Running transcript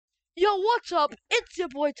Yo, what's up? It's your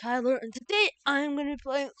boy Tyler, and today I'm going to be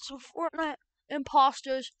playing some Fortnite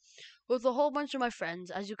Impostors with a whole bunch of my friends,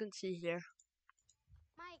 as you can see here.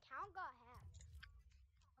 My account got hacked.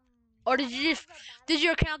 Or did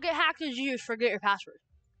your account get hacked, or did you just forget your password?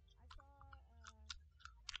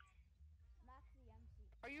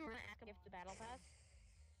 Are you active the battle pass?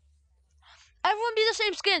 Everyone be the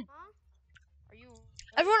same skin. Huh? Are you?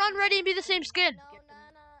 Everyone unready and be the same skin. No,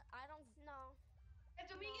 I don't know.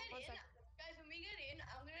 Guys, when we get in,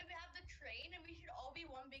 I'm gonna have the train, and we should all be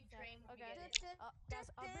one big train. Okay.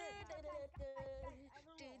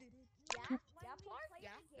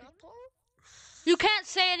 You can't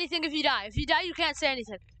say anything if you die. If you die, you can't say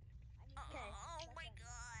anything. Okay. Oh my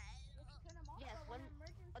god. Yes,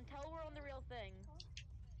 until we're on the real thing.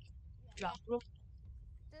 Yeah.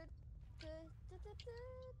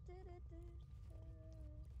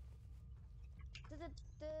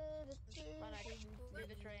 But I didn't do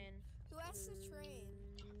the train. Who has the train?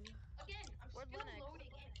 Again, I'm Where'd still Linux?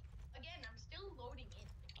 loading in. Again, I'm still loading in.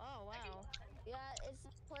 Oh wow. Yeah, it's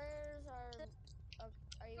players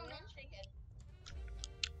are you Go in? not chicken.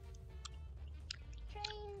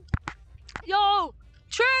 Train. Yo,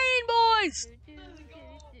 train boys. Let's go.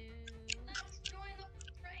 Let's join the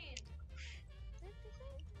train.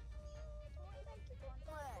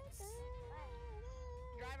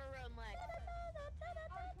 Drive around Lex.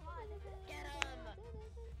 Get him.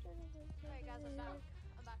 Alright guys, I'm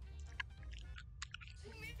back. Who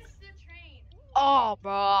missed the train? Oh,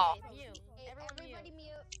 bro. Mute. Hey, Everyone everybody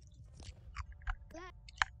mute. mute.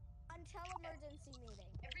 Until emergency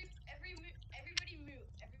meeting. Everybody mute.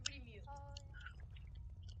 Everybody mute.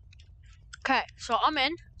 Okay, so I'm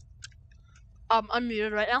in. I'm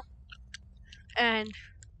unmuted right now, and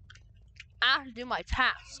I have to do my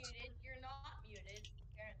tasks. Muted. You're not muted,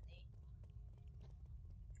 apparently.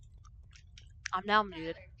 I'm now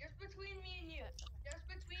muted. Tyler, just between me and you. Just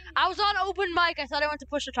between me I was and on you. open mic. I thought I went to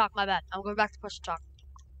push to talk. My bad. I'm going back to push to talk.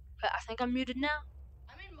 Okay, I think I'm muted now.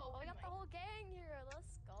 I'm in Oh, we open got the mic. whole gang here.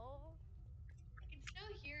 Let's go. I can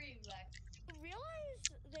still hear you, Lex. Realize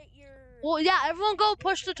that you're. Well, yeah, everyone go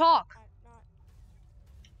push to talk. Not.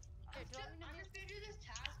 I'm just gonna do this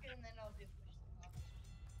task and then I'll do push to talk.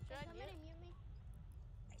 Should I mute me?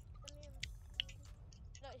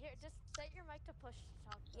 No, here, just set your mic to push to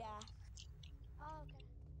talk. Yeah. Oh, okay.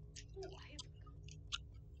 Ooh,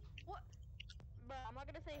 What? Bro, I'm not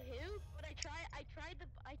gonna say who, but I tried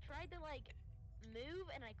to like move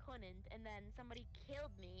and I couldn't, and then somebody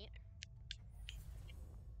killed me.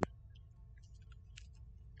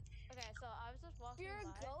 Okay, so I was just walking by. You're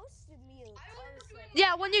a ghost, mute.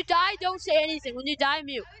 Yeah, when you die, don't say anything. When you die,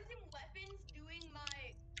 mute. I was in weapons doing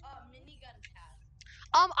my minigun task.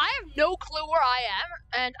 I have no clue where I am,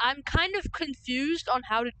 and I'm kind of confused on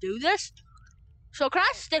how to do this. So can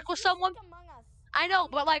I stick with someone? I know,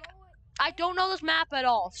 but like, I don't know this map at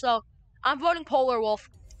all. So I'm voting Polar Wolf.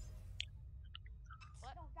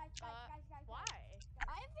 What? Why?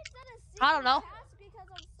 I haven't done a I don't know. task because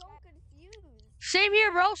I'm so confused. Same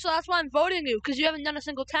here, bro. So that's why I'm voting you, because you haven't done a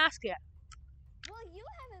single task yet. Well, you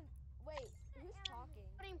haven't. Wait, who's talking?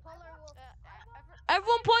 Putting Polar Wolf.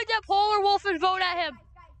 Everyone point at Polar Wolf and vote at him.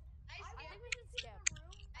 I think we should skip.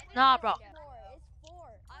 Nah, bro. It's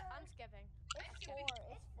four. I'm skipping.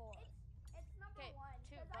 It's four. It's number one.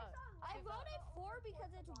 Two votes. I voted four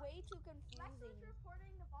because it's way too confusing.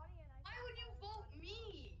 Why would you vote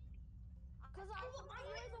me? Because you were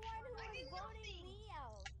the one who was voting me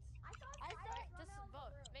out. I thought just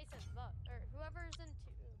vote. Mason, vote. Or whoever's in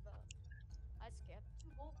two, vote. I skipped.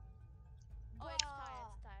 Oh, it's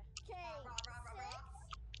tie. Okay, six.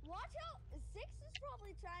 Watch out. Six is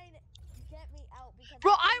probably trying to get me out because.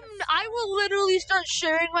 Bro, I will literally start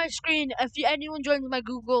sharing my screen if anyone joins my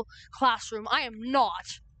Google Classroom. I am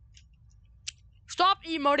not. Stop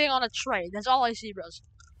emoting on a train. That's all I see, bros.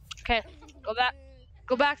 Okay, go back.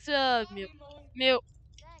 Go back to mute. Mute.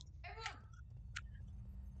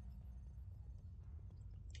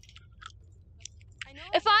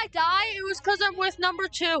 If I die, it was because I'm with number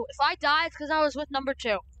 2. If I die, it's because I was with number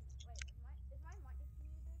 2.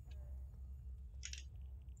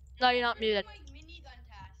 No, you're not muted.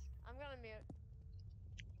 I'm gonna mute.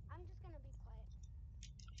 I'm just gonna be quiet.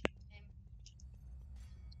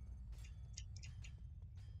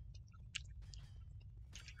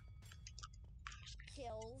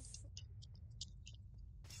 Kills.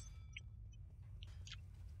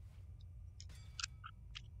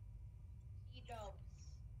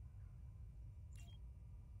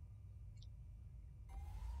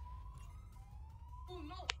 Oh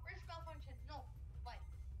no, where's malfunction? No, why?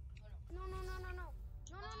 Oh no. No.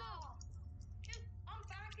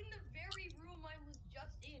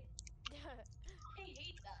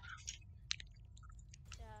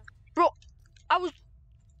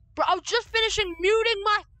 finishing muting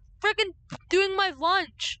my freaking doing my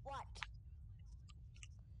lunch. What?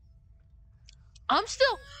 I'm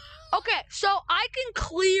still okay. So I can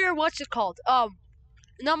clear what's it called?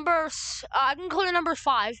 Numbers. I can clear number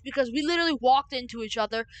 5 because we literally walked into each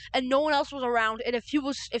other and no one else was around. And if he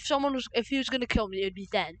was gonna kill me, it'd be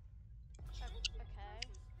then. Okay.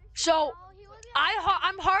 So No, he was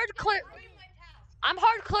I'm hard clear. Ruining my task. I'm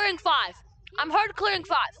hard clearing 5. I'm hard clearing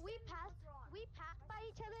 5. We passed by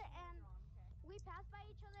each other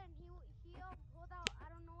and he pulled out. I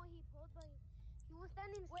don't know what he pulled, but he was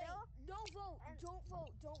standing Wait, still. don't vote. Don't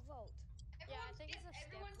vote. Don't vote. Yeah, I Everyone think skip. it's a skip.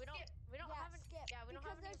 Everyone We don't skip. we don't Yeah, have any, skip. yeah, we don't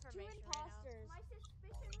Because have any there's 2 information imposters. right My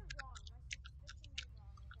suspicion was wrong.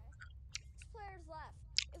 Okay? 6 players left.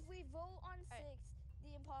 If we vote on 6,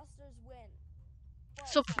 the imposters win. But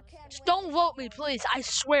So you can win don't if vote you me, vote. please. I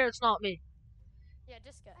swear it's not me. now. Yeah,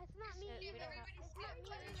 just skip. It's not me. Skip. We don't have. Everybody It's skip. not me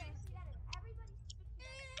Everybody either.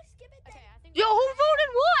 skip. Skip it Okay, then. I think. Yo, who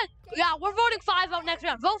voted 1? Yeah, we're voting 5 out next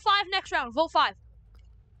round. Vote 5 next round. Vote 5.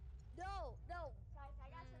 No. Guys, I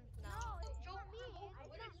got some. No. It's Joker, not me. vote. It's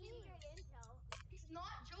What not is me. Intel? He's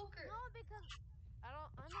not Joker. No, because I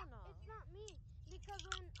don't know. it's not me. Because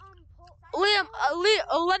when Liam,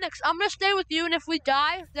 Lennox, I'm gonna stay with you, and if we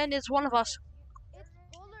die, then it's one of us. it's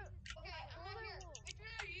polar. Okay, I'm not here. Which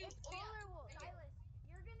one are you? It's Oh yeah. polar wolf. Silas,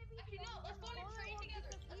 You're gonna be actually, no. Let's go on a Polar train wolf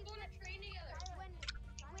together. because Let's go on a train together.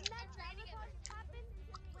 When that sabotage happened,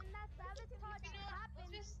 You know what?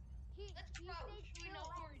 Let's just he let's stayed crouch. We still. know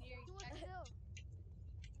we're near He was each still.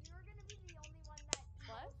 You're gonna be the only one that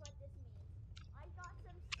What? knows what this means. I got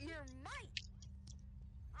some. Your mic.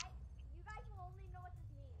 You guys will only know what this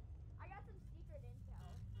means. I got some secret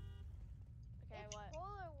intel. Okay, It's what?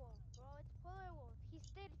 polar wolf, bro. It's polar wolf. He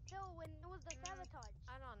stayed still when it was the sabotage.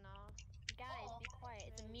 I don't know. Guys, be quiet.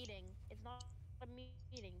 It's a meeting. It's not a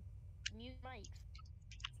meeting. Mute mics.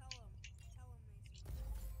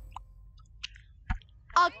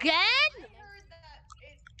 Again? I heard that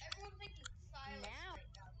everyone thinks it's Silas Now.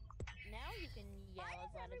 right now. Now you can yell Why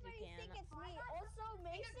as does loud as you everybody can. think it's me? Also,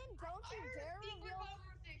 Mason, don't I you heard dare secret reveal.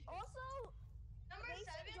 conversation. Also, Number Mason,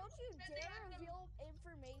 7 don't you said they dare had some. reveal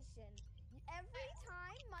information. Every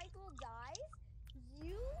time Michael dies,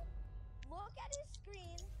 you look at his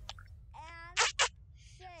screen and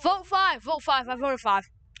say. Vote 5. Vote 5. I voted 5.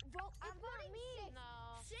 Vote. I'm voting me.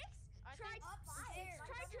 No. 6. I Try. think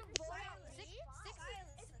Try to vote.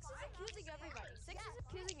 Six is accusing everybody. Six is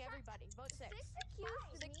accusing everybody. Vote 6. 6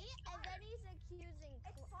 accused me, and then he's accusing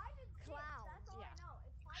Clown. That's all Yeah. I know.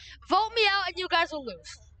 It's 5 and Vote me out, and you guys will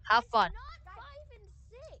lose. Have fun. Not 5 and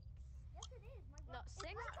 6. Yes, it is. My No, 6.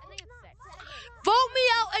 I think it's 6. Vote me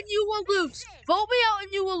out, and you will lose. Vote me out,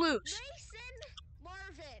 and you will lose. Mason,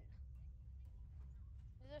 Marvin.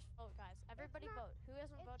 Just vote, guys. Everybody not- vote. Who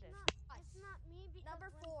hasn't voted? It's not me because Number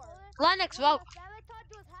when 4. Lennox, when vote. the sabotage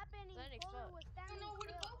was happening, Lennox, Polar vote. was I standing don't know who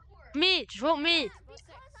to still. vote for. Me. Just vote me. Vote 6.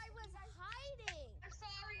 Because I was hiding. I'm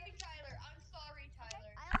sorry, Tyler. I'm sorry,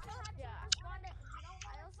 Tyler. I also had to Yeah. respond.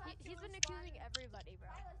 I also had to He's been respond. accusing everybody, bro.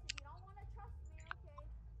 Silas, if you don't want to trust me, okay,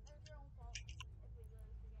 that's your own fault. If we lose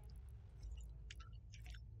the game.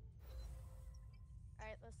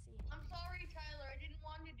 Alright, let's see. I'm sorry, Tyler. I didn't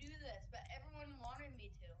want to do this, but everyone wanted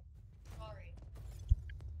me to. Sorry.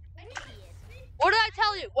 I didn't. What did I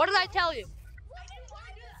tell you? What did I tell you? I didn't want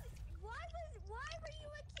to do that. Why were you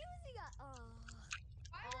accusing us?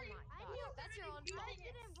 Why Oh were you? my I God, knew- that's your own I fault.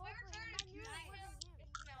 didn't vote for him. I knew it wasn't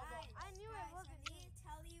him. I knew it wasn't him.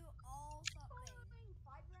 tell you all something.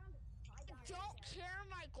 Don't care,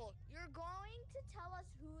 Michael. You're going to tell us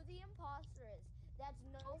who the imposter is. That's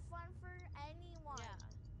no fun for anyone. Yeah.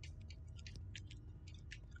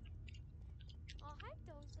 Oh, hi,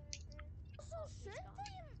 Dozer. Also, Oh, he's shouldn't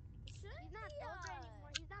gone. He's not Dozer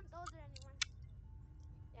anymore. He's not Dozer anymore.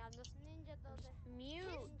 Yeah, I'm just Ninja Dozer. Mute.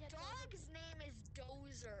 Ninja Dozer. Dog's name is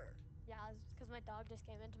Dozer. yeah, because my dog just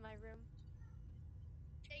came into my room.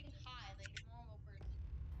 Saying hi like a normal person.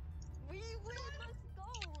 Let's go.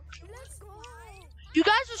 Let's go. You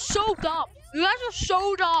guys are so dumb. You guys are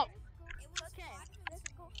so dumb. Okay.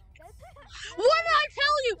 What did I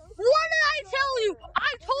tell you? What did I tell you?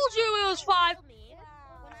 I told you it was 5. Told me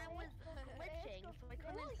when I was glitching, so I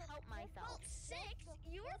couldn't help myself. 6.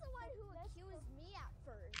 You were the one who accused me at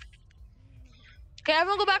first. Okay,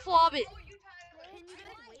 everyone go back to lobby. Oh, you Tyler. Can you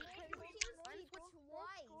guys wait? You accused me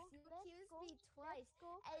twice. You accused me twice.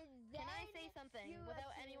 And then Can I say something you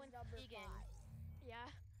without accused anyone number speaking? 5. Yeah.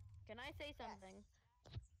 Can I say something?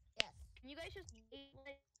 Yes. Can you guys just wait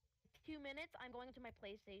like 2 minutes? I'm going to my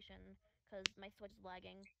PlayStation because my Switch is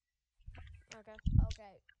lagging. Okay.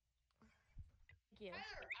 Okay. Thank you.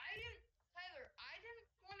 Tyler, I didn't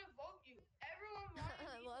want to vote you. Everyone wanted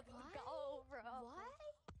me Well, to Let's go, bro.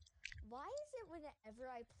 Why is it whenever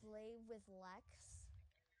I play with Lex,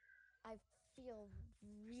 I feel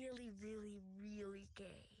really, really, really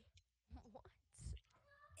gay? What?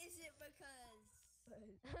 Is it because you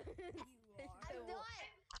I'm are? not.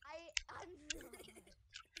 I'm not.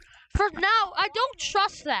 For now, I don't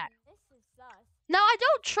trust that. This is sus. No, I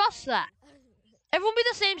don't trust that. Everyone be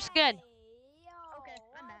the same skin. Hey, yo, Okay,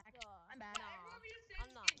 I'm what back. the- I'm back. Nah, Everyone be the same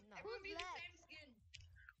I'm not. skin. No. Everyone be the same skin.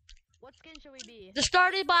 What skin should we be? The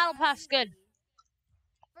starting battle pass skin.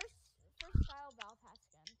 First style battle pass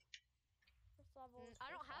skin. First level. I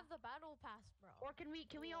don't have the battle pass, bro. Or can we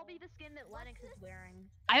all be the skin that Lennox is wearing?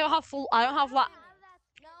 I don't have full. I don't have. No, I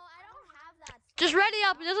don't have that. Just ready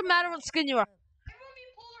up. It doesn't matter what skin you are. Everyone be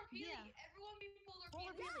polar peely. Yeah. Everyone be polar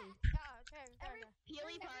Polar peely. Peely. Okay.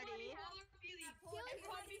 Peely party. Polar peely.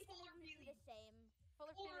 Everyone be polar peely. The same.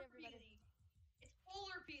 Polar Polar everybody. peely. It's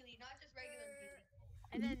polar peely, not just regular peely.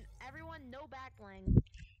 And then everyone no backbling.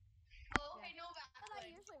 Oh, okay, no That's what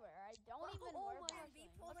I backbling. usually wear. I don't even wear Be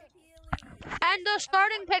backbling. polar Look at- peely. And the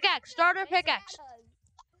starting pickaxe. Starter pickaxe.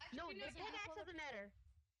 No, Actually, the pickaxe doesn't matter.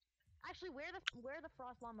 Actually, wear the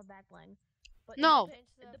frost llama backbling. But No. Change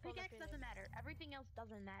to the polar pickaxe peely. doesn't matter. Everything else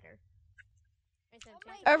doesn't matter. Mason, Oh,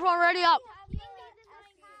 change wait, it. Everyone ready up.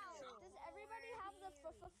 Does everybody have the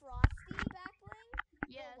frosty backbling?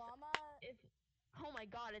 Yes. The llama. If oh my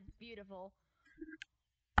god, it's beautiful.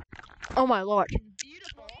 Oh my lord. It's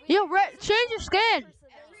beautiful. Yo, change your skin.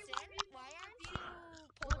 Why aren't you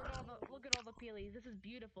Look at all the peelies. This is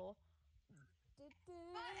beautiful. But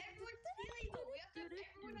everyone's peely though.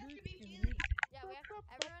 Everyone has to be peely. Yeah, everyone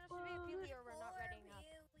has to be a peely or we're not ready up.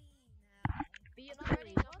 Be a We're not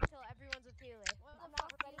ready peely. up until everyone's a peely. I'm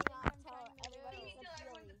not ready up until What do you everybody mean is till a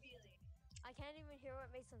everyone's a peely. peely? I can't even hear what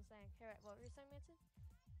Mason's saying. Here, what were you saying, Mason?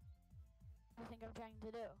 I think I'm trying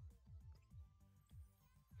to do.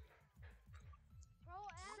 Bro,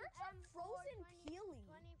 Search up frozen peely.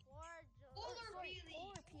 24 Polar Sorry, peely.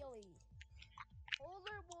 polar peely.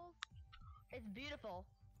 Polar wolf. It's beautiful.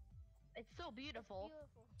 It's so beautiful.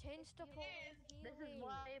 Beautiful. Change to It polar is. peely. This is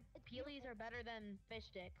why peelies are better than fish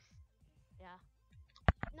sticks. Yeah.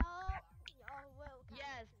 No. Oh, well.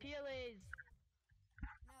 Yes, peelies. No,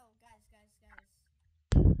 guys. You ready?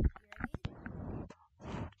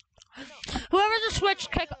 Whoever just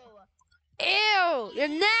switched, kick. Ew. Ew, you're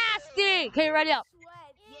nasty. Okay, ready up.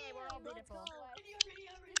 Sweat. Yeah, we're all beautiful.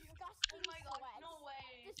 Oh my god, no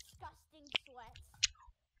way. Disgusting sweats.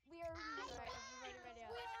 We are Alright, memers. everybody ready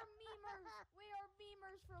up. We are memers. We are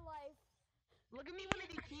memers for life. Look at me when I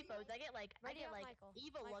do T-pose. I get like Ready up,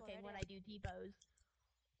 evil Michael, looking when ready I do T-pose.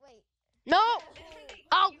 Wait. No.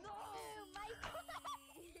 Oh. No, Mike.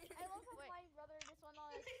 I love how my brother just went on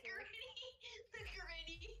a The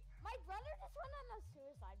gritty. My brother just went on a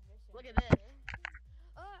suicide mission. Look at this.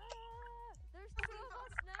 There's two of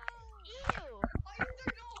us now. Ew. Why is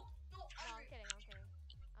there no? No, No, I'm kidding.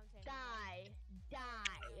 I'm taking. Die.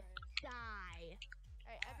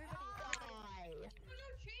 Alright, everybody. No,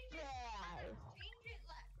 change it. Change it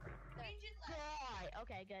left. Change it left.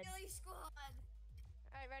 Okay, good. Peely squad.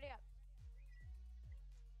 Alright, ready up.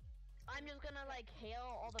 I'm just gonna like hail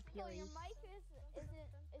all the No, your peelies. mic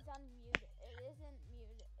is unmuted. It isn't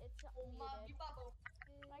muted. It's muted. Michael.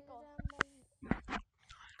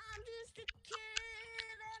 I'm just a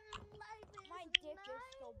kid and life is My dick is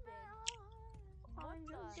so big. What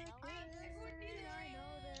the hell? I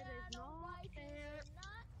know that it's not fair.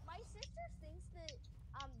 My sister thinks that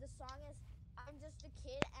the song is "I'm just a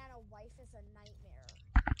kid and a wife is a nightmare."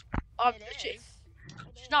 It She's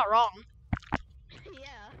is. not wrong.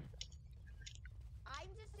 Yeah. I'm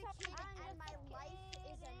just a kid and my life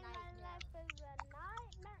is a nightmare.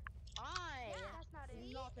 I That's not am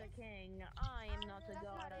it. not a king. I am not a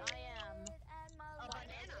god. I am a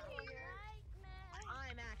banana.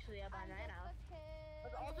 I'm actually a banana.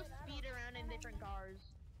 Let's all just speed around in different cars.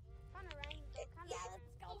 Let's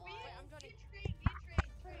go, Oh, be boys. I'm joining. train.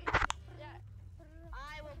 Yeah.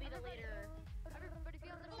 I will be the leader. Everybody be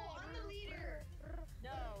on the Oh, I'm the leader.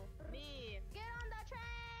 No, me. Get on the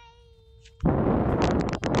train.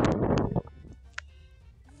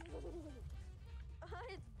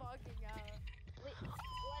 It's bugging out. Wait,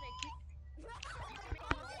 Lennox,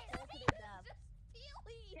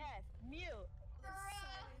 yes, mute.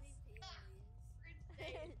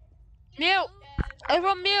 Mute.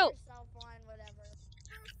 Everyone mute. Yourself on whatever.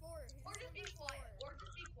 Or just be quiet.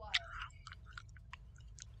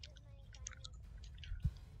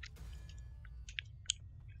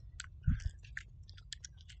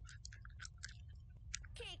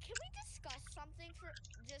 Okay, can we discuss something for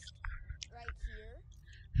just right here?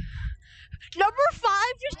 Number 5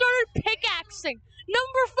 just started pickaxing.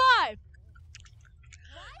 Number 5.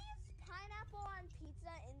 Why is pineapple on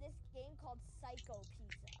pizza in this game called Psycho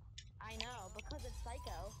Pizza? I know, because it's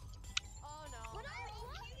psycho. Oh no. But I all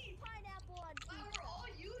love Peely. pineapple on Why pizza. we're all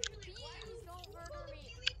usually Please don't who murder called the me.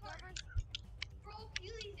 Peely party? Whoever's We're all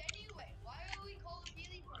Peelies anyway. Why are we called a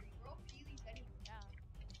Peely party? We're all Peelies anyway. yeah.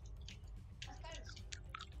 That's kind of stupid.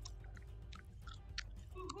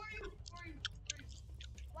 Who are you? Who are you? Who are you?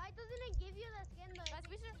 Why doesn't it give you the skin though? Guys,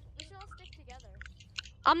 we should all stick together.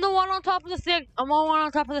 I'm the one on top of the thing. I'm the one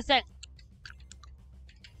on top of the thing.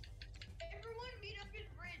 Everyone meet up in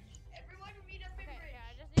bridge. Everyone meet up in Okay, bridge. yeah,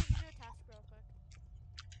 I just need to do a task real quick.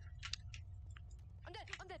 I'm dead.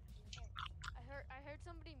 I'm dead. I heard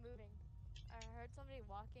somebody moving. I heard somebody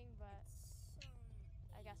walking, but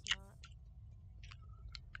I guess not.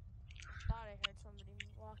 I thought I heard somebody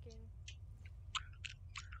walking.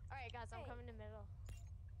 All right, guys, I'm Hey. coming to middle.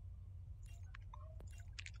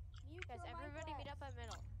 Mute Guys, your mic, everybody meet Lex. up at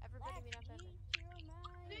middle. Everybody Lex, meet up at middle. mute your I'm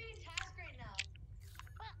mic. doing a task right now.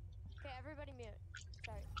 Okay, everybody mute.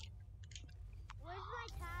 Sorry. Where's my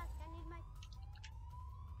task? I need my.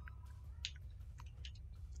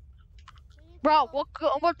 We need to Bro,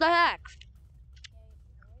 go- what the heck?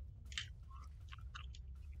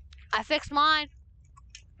 I fixed mine.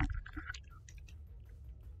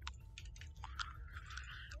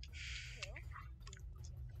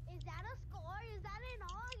 Is that a score? Is that an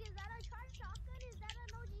AUG? Is that a charge shotgun? Is that an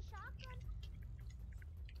OG shotgun?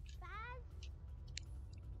 Faz?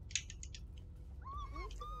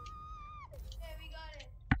 Yeah, we got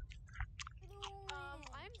it.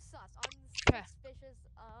 I'm sus. I'm Okay. suspicious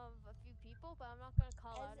of a few people, but I'm not gonna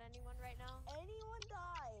call out anyone right now. Anyone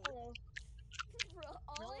died? Hello. Bro,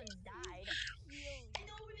 all No I one see died. is Peely. I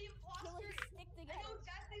know who the imposter Peely, is. stick I together. know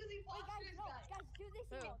exactly who the Wait, imposter guys, is, no, guys. guys, do this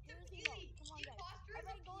Who? emote. Do The this emote. Peely. Come on, The guys. imposter is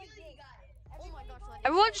Everybody the go like Peely this. guy. Oh my Everybody gosh, go Lenny. like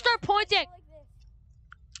Everyone this. start pointing. Go like this.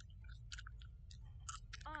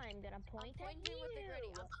 I'm gonna point I'm at pointing with the gritty.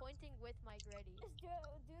 you. I'm pointing with my gritty. Just do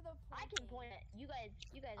the pointing. I can point at you guys.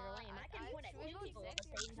 You guys are lame. I can point at should we two vote people at the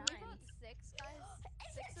six? same Should we time. vote six, guys?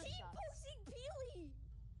 It's Six a is team sus. posting Peely.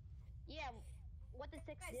 Yeah. What did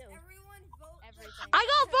 6 do? Everyone vote. Everything. I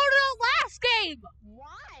got voted out last game.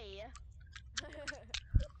 Why?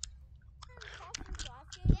 Imposters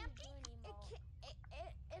last game. You do an emote.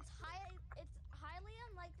 It's highly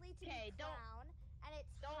unlikely to Okay, be don't- Clown, and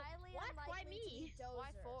it's don't- highly what? Why unlikely to me? be Dozer.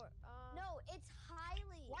 Why four? No, it's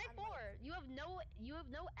highly. Why unlikely. 4? You have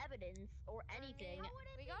no evidence or anything. How would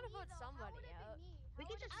it We be gotta me, vote though? somebody How would it out. be me? We How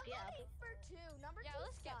can would it just I'm be skip. voting for 2. Number Yeah, 2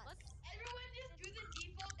 let's skip. sucks. Let's. Everyone just do the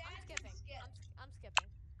default I'm dance skipping. and skip. I'm skipping.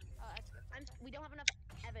 I skipped. Okay. We don't have enough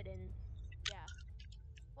evidence. Yeah.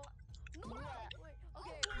 Yeah. Wait.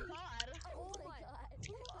 Okay. God. Oh Hold my on.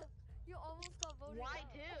 god. You almost got voted Why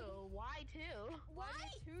out. 2? Why 2? Why Why?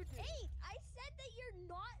 did two do? 8. I said that you're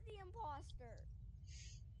not the imposter.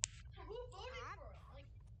 Who voted for him? Like,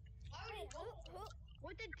 why would he vote for him?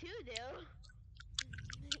 What did 2 do?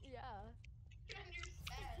 Yeah. I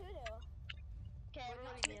understand. Kudo. Okay, What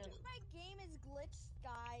everybody did mute. My game is glitched,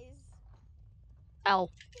 guys. L.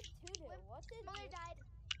 What did Tudo? What did Mother died.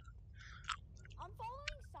 I'm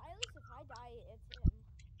following Silas. If I die, it's him.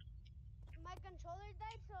 My controller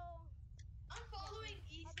died, so I'm following I'll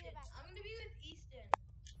be Easton. right back. I'm gonna be with Easton.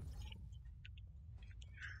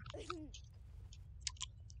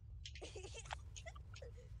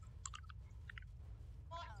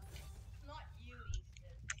 Not you,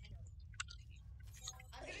 Easton.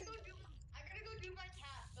 I'm gonna go do my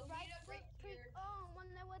task. I'll meet up right here. Oh, when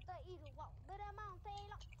they with the eagle walk, but I'm on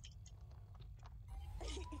fail.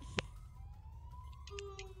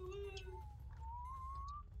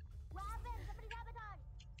 Robin, somebody sabotage.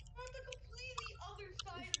 We're on the completely other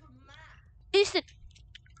side of the map. Easton.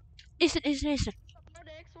 Easton.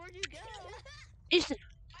 Nordex, where'd you go? Easton.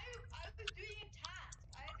 I was doing a task.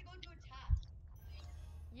 I had to go do a task.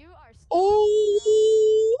 You are.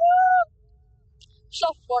 Oh.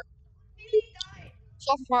 Software. Really died.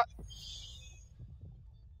 Software.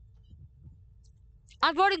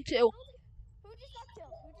 I'm voting 2. Who just got killed?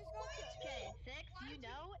 Okay, 6, you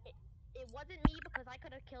know, it wasn't me because I could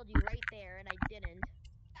have killed you right there and I didn't.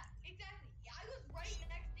 Yeah, exactly. Yeah, I was right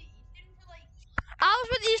next to Easton for like. I was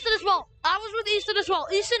with Easton as well.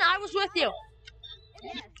 Easton, I was with you.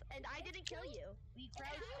 Yes, and I didn't kill you. We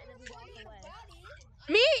crouched and then we walked away.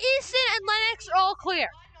 Me, Easton, and Lennox are all clear.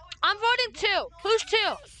 I'm voting 2. Who's 2?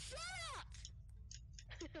 Silas.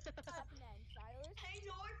 I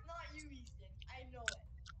know it's not you, Easton. I know it.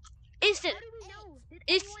 Easton. How do we know? Did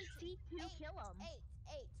It's- anyone see 2 kill him?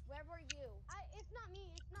 8. Where were you? It's not me.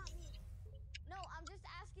 It's not me. No, I'm just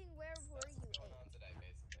asking where were you?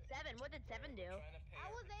 8. 7, what did 7 do? I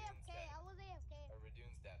was AFK. I was AFK.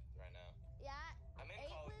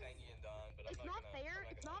 It's not fair.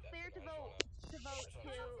 It's not fair to vote two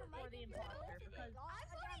for the imposter because I'm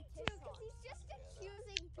voting too because he's just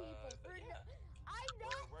accusing people for no. I'm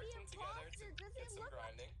not the imposter. Does it look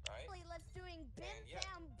like let's doing bim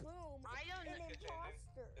bam boom I don't an know.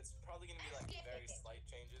 imposter?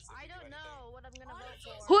 I don't know what I'm gonna vote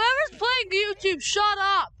for. Whoever's playing YouTube, shut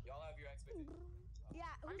up. Yeah,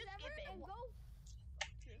 I'm just whoever skipping. and go fuck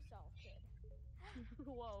yourself, kid.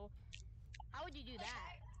 Whoa. How would you do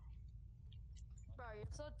that? Bro,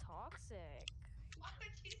 you're so toxic. Why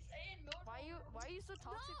would you say it? No, Why are you so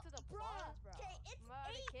toxic to the players, bro? Okay, it's I'm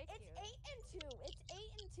about to kick It's you. 8 and 2. It's 8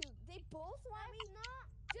 and 2. They both want me.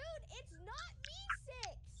 Dude, it's not me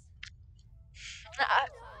 6.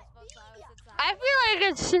 I feel like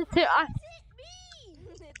it's shit too. Is it me?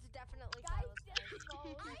 It's definitely Guys, Silas. I'd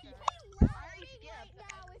be I laughing skipped. right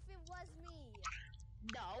now if it was me.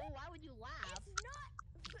 No, why would you laugh? It's not.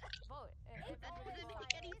 Vote. It's That always doesn't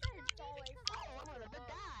make any Silas. sense. It's always Oh, I'm Silas. gonna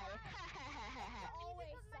die. It's always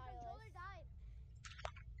Because my Silas. controller died.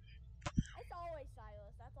 It's always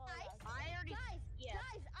Silas. That's all I got. I already. Yeah.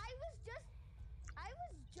 Guys, I was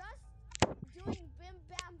just doing bim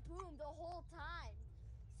bam boom the whole time,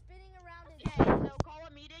 spinning around in Okay, so call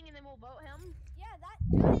a meeting and then we'll vote him. Yeah,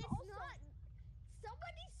 dude, it's not.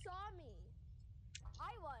 Somebody saw me.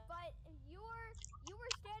 I was, but you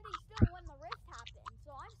were standing still when the rift happened.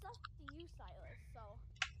 So I'm stuck to you, Silas. So,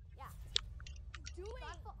 yeah.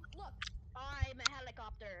 Look. I'm a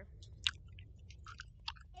helicopter.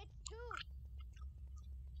 It's 2.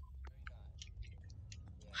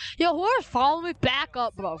 Yo, whoever's following me, back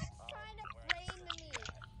up, bro. Someone's trying to blame me.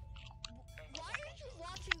 Why are you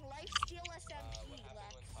watching Lifesteal SMP,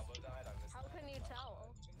 Lex? How can you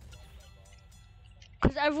tell?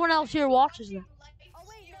 Because everyone else here watches it. Oh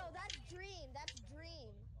wait, no, that's Dream. That's Dream.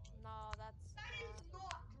 No, That is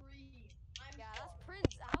not Dream. Yeah, that's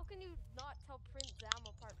Prince. How can you not tell Prince Zam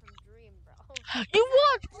apart from Dream, bro? You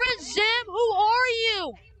watch Prince Zam? Who are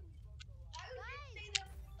you? Why would you say that?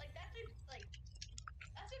 Like that's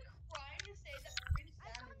a crime to say that Prince I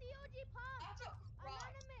Sam found is. the OG pump. That's a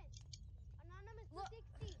crime. Anonymous Look.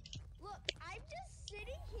 260. Look, I'm just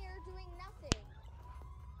sitting here doing nothing.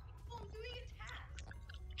 Well, I'm doing a task.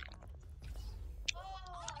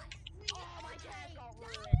 Oh, my task got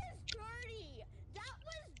That ruined. was dirty. That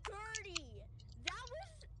was dirty. That was,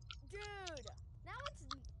 dude. Now it's.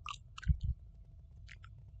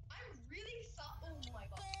 I'm really Oh my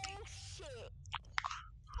god. Bullshit.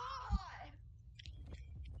 God.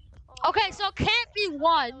 Okay, so it can't be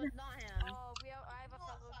one. No, it's not him. Oh, I have a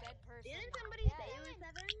fellow dead person. Didn't now. somebody say it was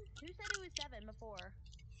 7? Who said it was 7 before?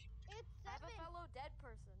 It's I have a 7. fellow dead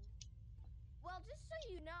person. Well, just so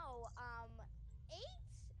you know, 8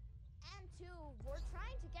 and 2 were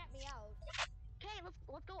trying to get me out. Okay,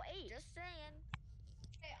 let's go 8. Just saying.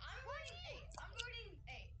 Hey, I'm voting 8. I'm voting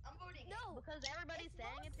 8. I'm voting 8. No, Because everybody's it's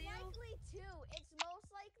saying most it's you. likely 2. It's most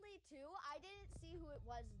likely 2. I didn't see who it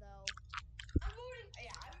was though. I'm voting.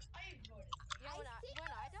 Yeah, I voted. Yeah, when I think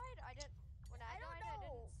died, I didn't. When I don't died, I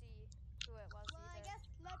know. didn't see who it was Well, I either. guess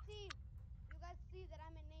let's see. You guys see that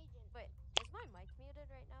I'm an agent. Wait, is my mic muted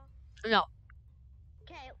right now? No.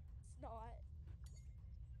 Okay, It's not.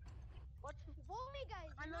 let's. Vote me,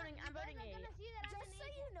 guys. I'm voting. I'm voting You guys are 8. gonna see that I'm Just an so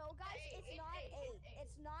agent. you know, guys, Eight, it's eight, not eight, 8. eight.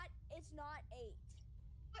 It's not 8.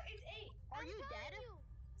 But it's 8. Are you dead?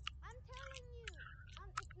 I'm telling you.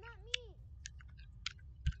 It's not me.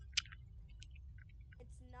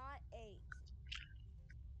 It's not 8.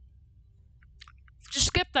 Just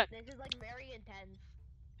skip it. This is like very intense.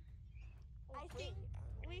 I think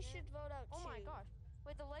we should vote out 2. Oh my gosh.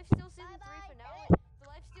 Wait, the Lifesteal Season 3 Bye-bye. finale? The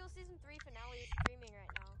Lifesteal Season 3 finale is streaming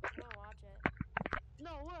right now. I'm gonna watch it.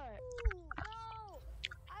 No, what? Ooh, no.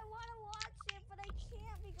 I want to watch it, but I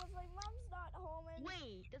can't because my mom's not home. And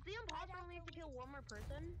Wait, does the imposter only have to kill one more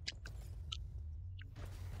person?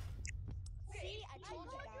 see, I told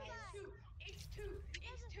you told you guys. guys. It's 2.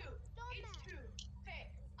 It's 2. It's 2. Hey,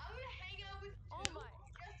 I'm gonna hang out with 2 Oh my.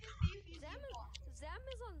 just to see if he's Zam the imposter. Zam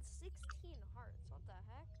is on 16 hearts. What the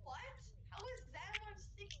heck? What? How is that on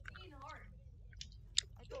 16 hearts?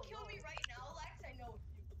 I You don't kill know. me right now, Lex. I know it's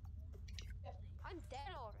you. Definitely. I'm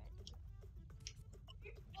dead already.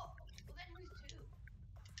 Well, then who's 2?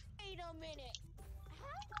 Wait a minute.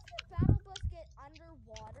 How does the battle bus get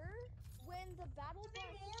underwater when the battle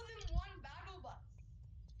There's bus? more than one battle bus.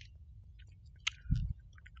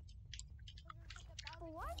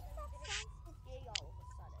 Why does that sound so gay all of a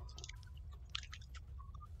sudden?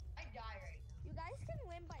 I die right now. You guys can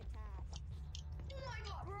win by task. Oh my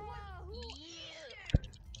god. Bruh, who? Yeah.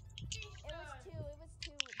 It was 2. It was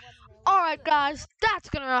 2. It wasn't it? Alright. Alright, guys, that's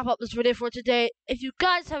gonna wrap up this video for today. If you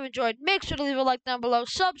guys have enjoyed, make sure to leave a like down below,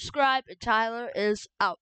 subscribe, and Tyler is out.